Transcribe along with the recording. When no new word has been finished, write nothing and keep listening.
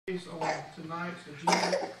Case on tonight's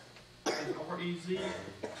agenda is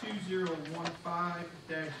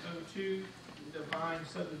REZ-2015-02, Devine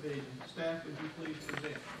subdivision. Staff, would you please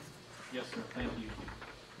present? Yes, sir. Thank you.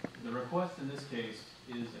 The request in this case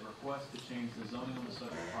is a request to change the zoning on the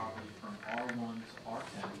subject property from R1 to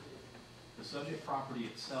R10. The subject property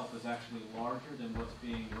itself is actually larger than what's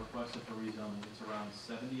being requested for rezoning. It's around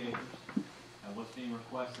 70 acres. And what's being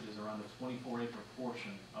requested is around a 24-acre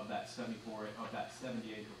portion of that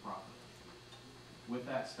 70-acre property. With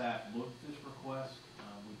that, staff looked at this request.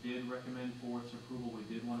 We did recommend for its approval. We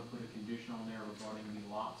did want to put a condition on there regarding the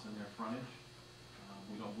lots and their frontage.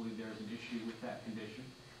 We don't believe there's an issue with that condition.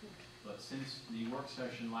 But since the work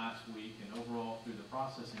session last week and overall through the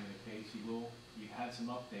processing of the case, you had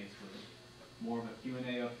some updates with it. More of a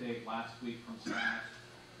Q&A update last week from staff.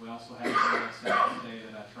 We also had a session today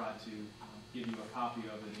that I tried to give you a copy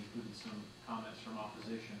of. It included some comments from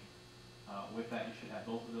opposition. With that, you should have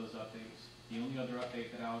both of those updates. The only other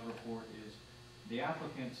update that I would report is the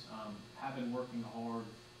applicants have been working hard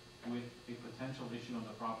with a potential issue on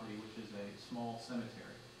the property, which is a small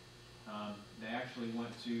cemetery. They actually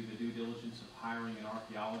went to the due diligence of hiring an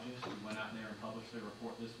archaeologist who went out there and published their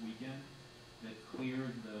report this weekend that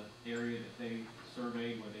cleared the area that they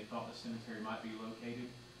surveyed where they thought the cemetery might be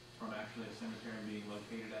located from actually a cemetery being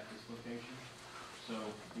located at this location. So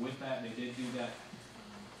with that, they did do that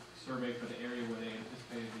survey for the area where they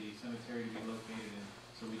anticipated the cemetery to be located in.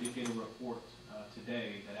 So we did get a report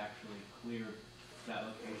today that actually cleared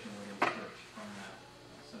that location where they searched from that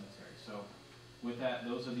cemetery. So with that,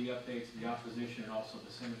 those are the updates, the opposition, and also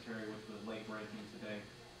the cemetery, which was late breaking today.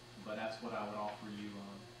 But that's what I would offer you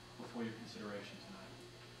before your consideration tonight.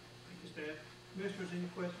 Thank you, staff. Commissioners, any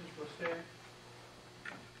questions for staff?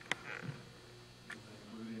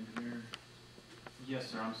 Yes,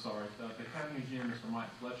 sir. I'm sorry. The county engineer, Mr. Mike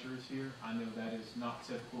Fletcher, is here. I know that is not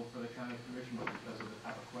typical for the county commission, but because of the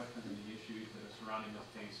type of questions and the issues that are surrounding this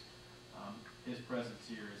case, his presence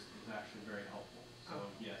here is actually very helpful. So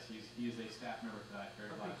yes, he is a staff member tonight.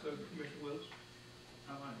 Very glad. So, Commissioner Willis.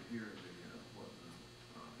 I'd like to hear what the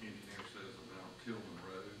engineer says about Tillman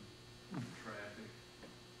Road, traffic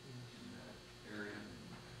in that area, and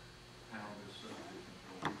how this subdivision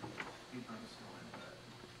will be explain that.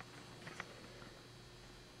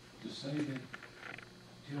 To say that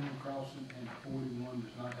Tillman Crossing and 41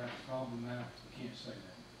 does not have a problem now, I can't say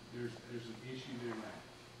that. There's an issue there now.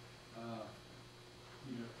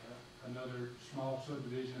 Another small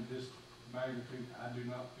subdivision of this magnitude, I do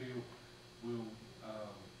not feel will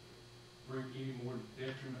bring any more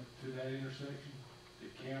detriment to that intersection. The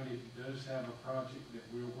county does have a project that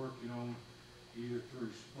we're working on either through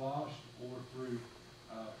SPLOST or through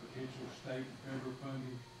potential state and federal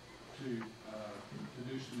funding to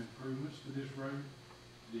do some improvements to this road.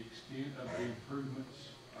 The extent of the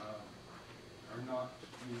improvements are not,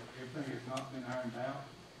 everything has not been ironed out.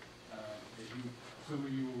 As some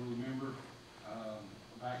of you will remember,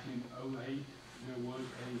 back in 2008, there was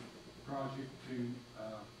a project to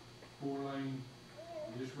 4-lane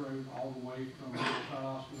this road all the way from North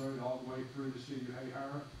Oscar Road all the way through the city of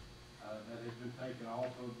Hayhire. That has been taken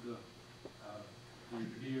off of the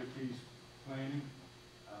DOT's planning.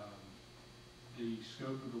 The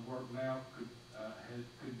scope of the work now could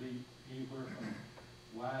be anywhere from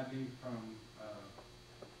widening from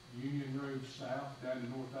Union Road south down to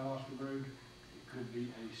North Oscar Road. It could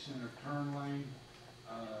be a center turn lane.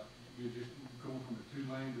 You're just going from a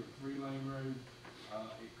 2-lane to a 3-lane road.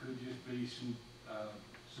 It could just be some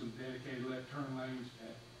dedicated left turn lanes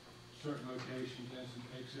at certain locations and some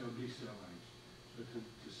XL decel lanes. So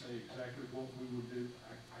to say exactly what we would do,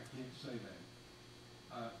 I can't say that.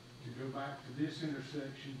 To go back to this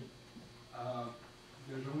intersection,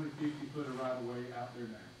 there's only 50 foot of right of way out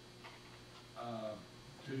there now.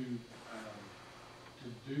 To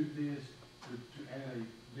do this, to add a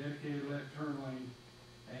dedicated left turn lane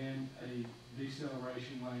and a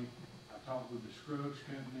deceleration lane, I talked with the Scruggs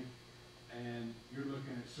company, and you're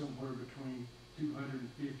looking at somewhere between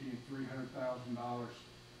 $250,000 and $300,000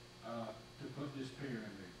 to put this pier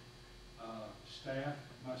in there. Staff,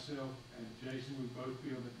 myself, and Jason, we both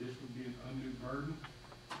feel that this would be an undue burden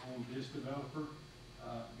on this developer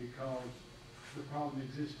because the problem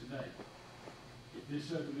exists today. If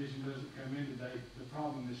this subdivision doesn't come in today, the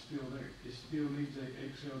problem is still there. It still needs a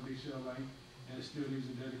XL decel lane, and it still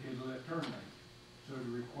needs a dedicated left turn lane. So to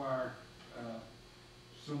require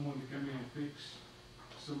someone to come in and fix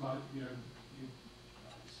somebody,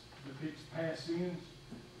 the fix past ends,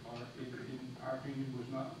 in our opinion,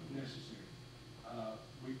 was not necessary.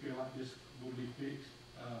 We feel like this will be fixed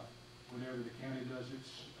whenever the county does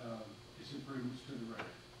its improvements to the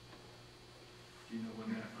road. Do you know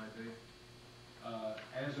when that might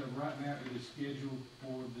as of right now, it is scheduled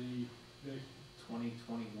for the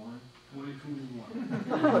 2021. 2021.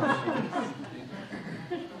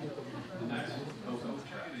 And that's open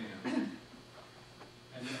track.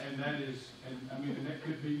 And that is, and I mean, and that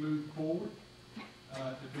could be moved forward,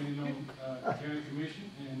 depending on, county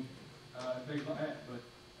commission and, things like that. But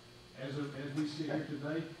as we sit here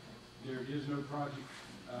today, there is no project,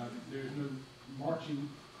 there's no marching,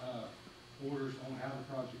 orders on how the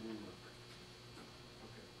project will look.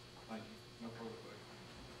 Thank you. No further questions.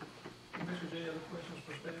 Commissioners, any other questions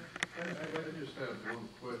for staff? I just have one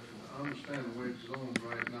question. I understand the way it's zoned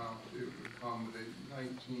right now, it would accommodate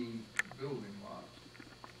 19 building lots.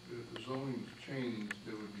 But if the zoning's changed,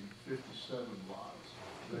 there would be 57 lots.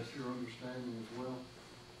 That's your understanding as well?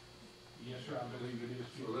 Yes, sir, I believe it is.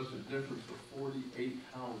 So that's a difference of 48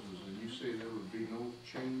 houses, and you say there would be no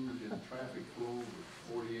change in traffic flow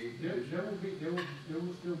with 48? There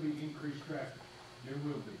will still be increased traffic. There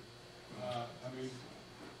will be. I mean,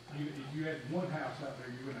 if you had one house out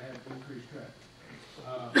there, you're gonna have increased traffic.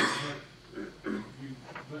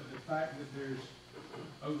 But the fact that there's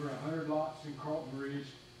over 100 lots in Carlton Ridge,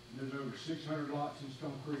 and there's over 600 lots in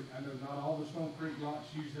Stone Creek. I know not all the Stone Creek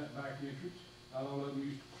lots use that back entrance. Not all of them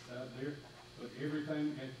use there, but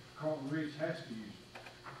everything at Carlton Ridge has to use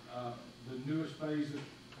it. The newest phase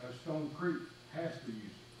of Stone Creek has to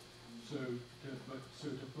use it. So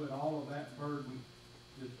to put all of that burden,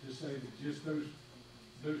 to say that just those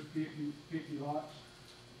 50 lots,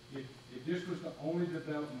 if this was the only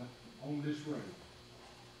development on this road,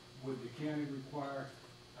 would the county require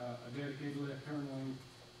a dedicated left turn lane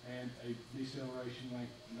and a deceleration lane?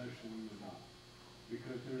 No, sir, we would not.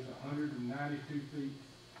 Because there's 192 feet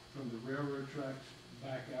from the railroad tracks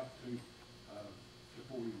back out to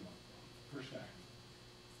 41 for stacking.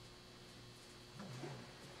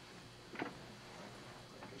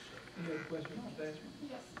 Any other questions for staff?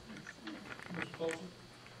 Yes. Mr. Folsom?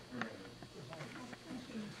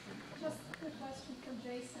 Just a quick question from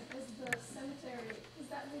Jason. Is the cemetery, is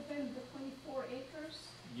that within the 24 acres?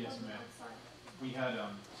 Yes, or ma'am. outside? We had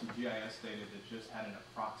some GIS data that just had an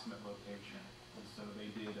approximate location, and so they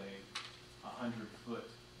did a 100-foot,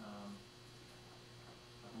 I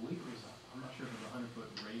believe it was, I'm not sure if it was a 100-foot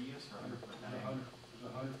radius or 100-foot diameter It was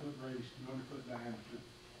a 100-foot radius, 200-foot diameter,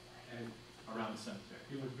 and around the cemetery.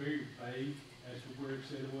 it was very vague as to where it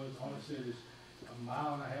said it was. All it said is 1.5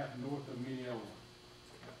 miles north of Mineola.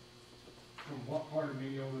 From what part of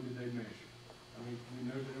Mineola did they measure? I mean,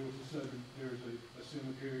 we know that there's a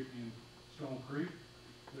cemetery in Stone Creek.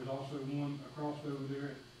 There's also one across over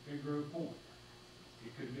there at Grove Point.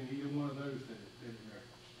 It could have been either one of those that it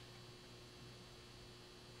referenced.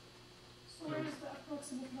 So where is the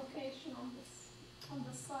approximate location on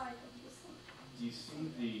the side of this one? Do you see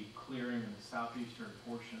the clearing in the southeastern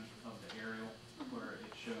portion of the aerial where it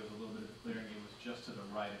shows a little bit of the clearing? It was just to the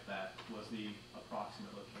right of that was the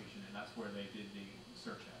approximate location, and that's where they did the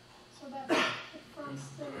search at. So that's the front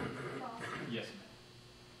still of the crossing. Yes, ma'am.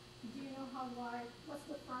 Do you know how wide, what's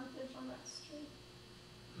the frontage on that street?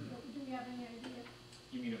 Do we have any idea?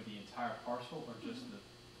 You mean of the entire parcel or just the?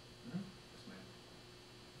 Yes, ma'am.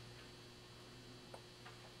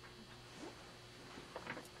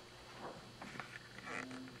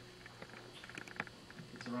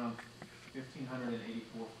 It's around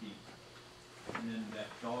 1,584 feet. And then that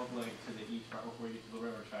dog leg to the east, right before you get to the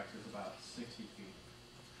railroad tracks, is about 60 feet.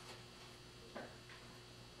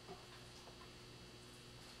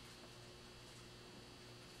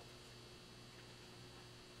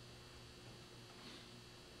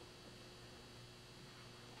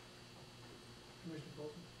 Commissioner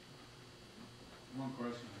Folsom? One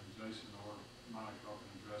question, and Jason or Mike, y'all can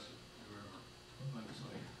address it, whoever thinks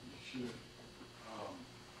like you should.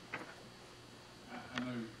 I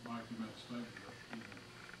know, Mike, you made a statement that,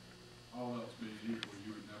 all else being equal,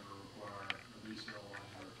 you would never require a decel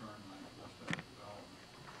lane or a turn lane for this type of development.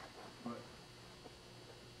 But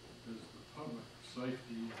does the public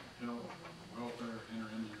safety, health, welfare enter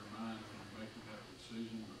into your mind when you're making that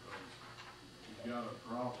decision? Because you've got a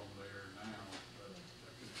problem there now that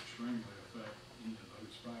could extremely affect any of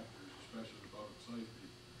those factors, especially the public safety,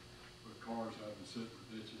 with cars having to sit in the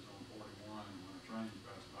ditches on 41 when a train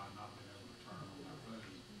passes by, not being able to turn on their phone.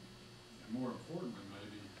 And more importantly,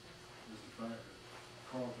 maybe, is the fact that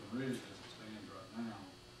Carlton Ridge, as it stands right now,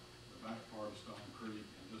 the back part of Stone Creek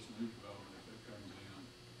and this new development, if it comes in,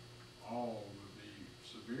 all would be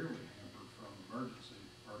severely hampered from emergency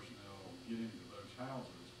personnel getting to those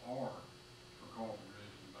houses, or for Carlton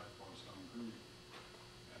Ridge and the back part of Stone Creek.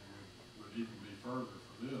 And would even be further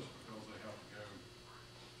for this, because they have to go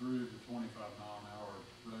through the 25-mile-an-hour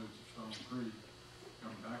roads of Stone Creek,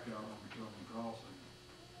 come back out on the Tillman crossing,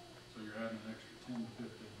 So you're adding an extra 10 to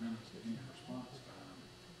 15 minutes to any response time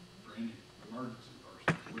for any emergency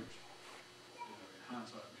person, which, you know, in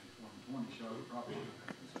hindsight being 2020, show we probably should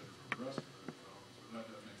have considered for the rest of the developments, but that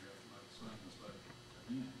doesn't make you have to make the same mistake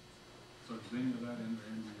again. So does any of that enter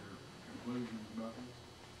into your conclusions about this?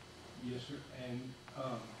 Yes, sir, and,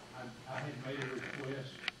 I had made a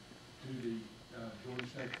request to the, Georgia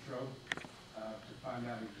State Patrol, to find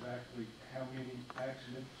out exactly how many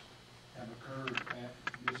accidents have occurred at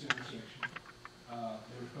this intersection.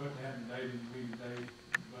 They were supposed to have the data to me today,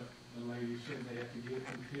 but the lady said they have to get it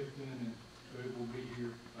from Tifton, and so it will be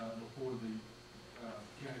here, before the,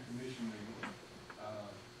 county commission meeting.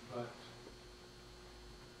 But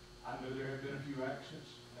I know there have been a few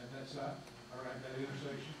accidents at that site, or at that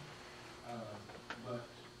intersection. But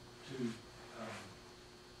to, you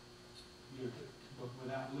know, but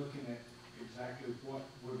without looking at exactly what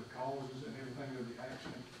were the causes and everything of the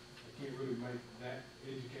accident, I can't really make that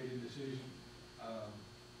educated decision. I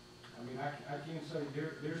mean, I can say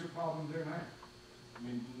there's a problem there now. I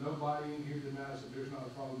mean, nobody in here denies that there's not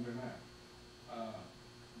a problem there now.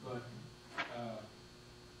 But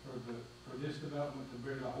for this development to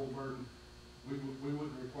bear the whole burden, we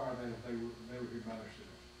wouldn't require that if they were here by themselves.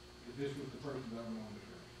 If this was the first development on this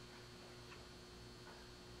road.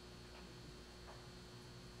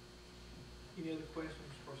 Any other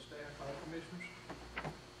questions for staff or commissioners?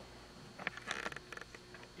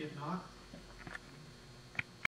 If not,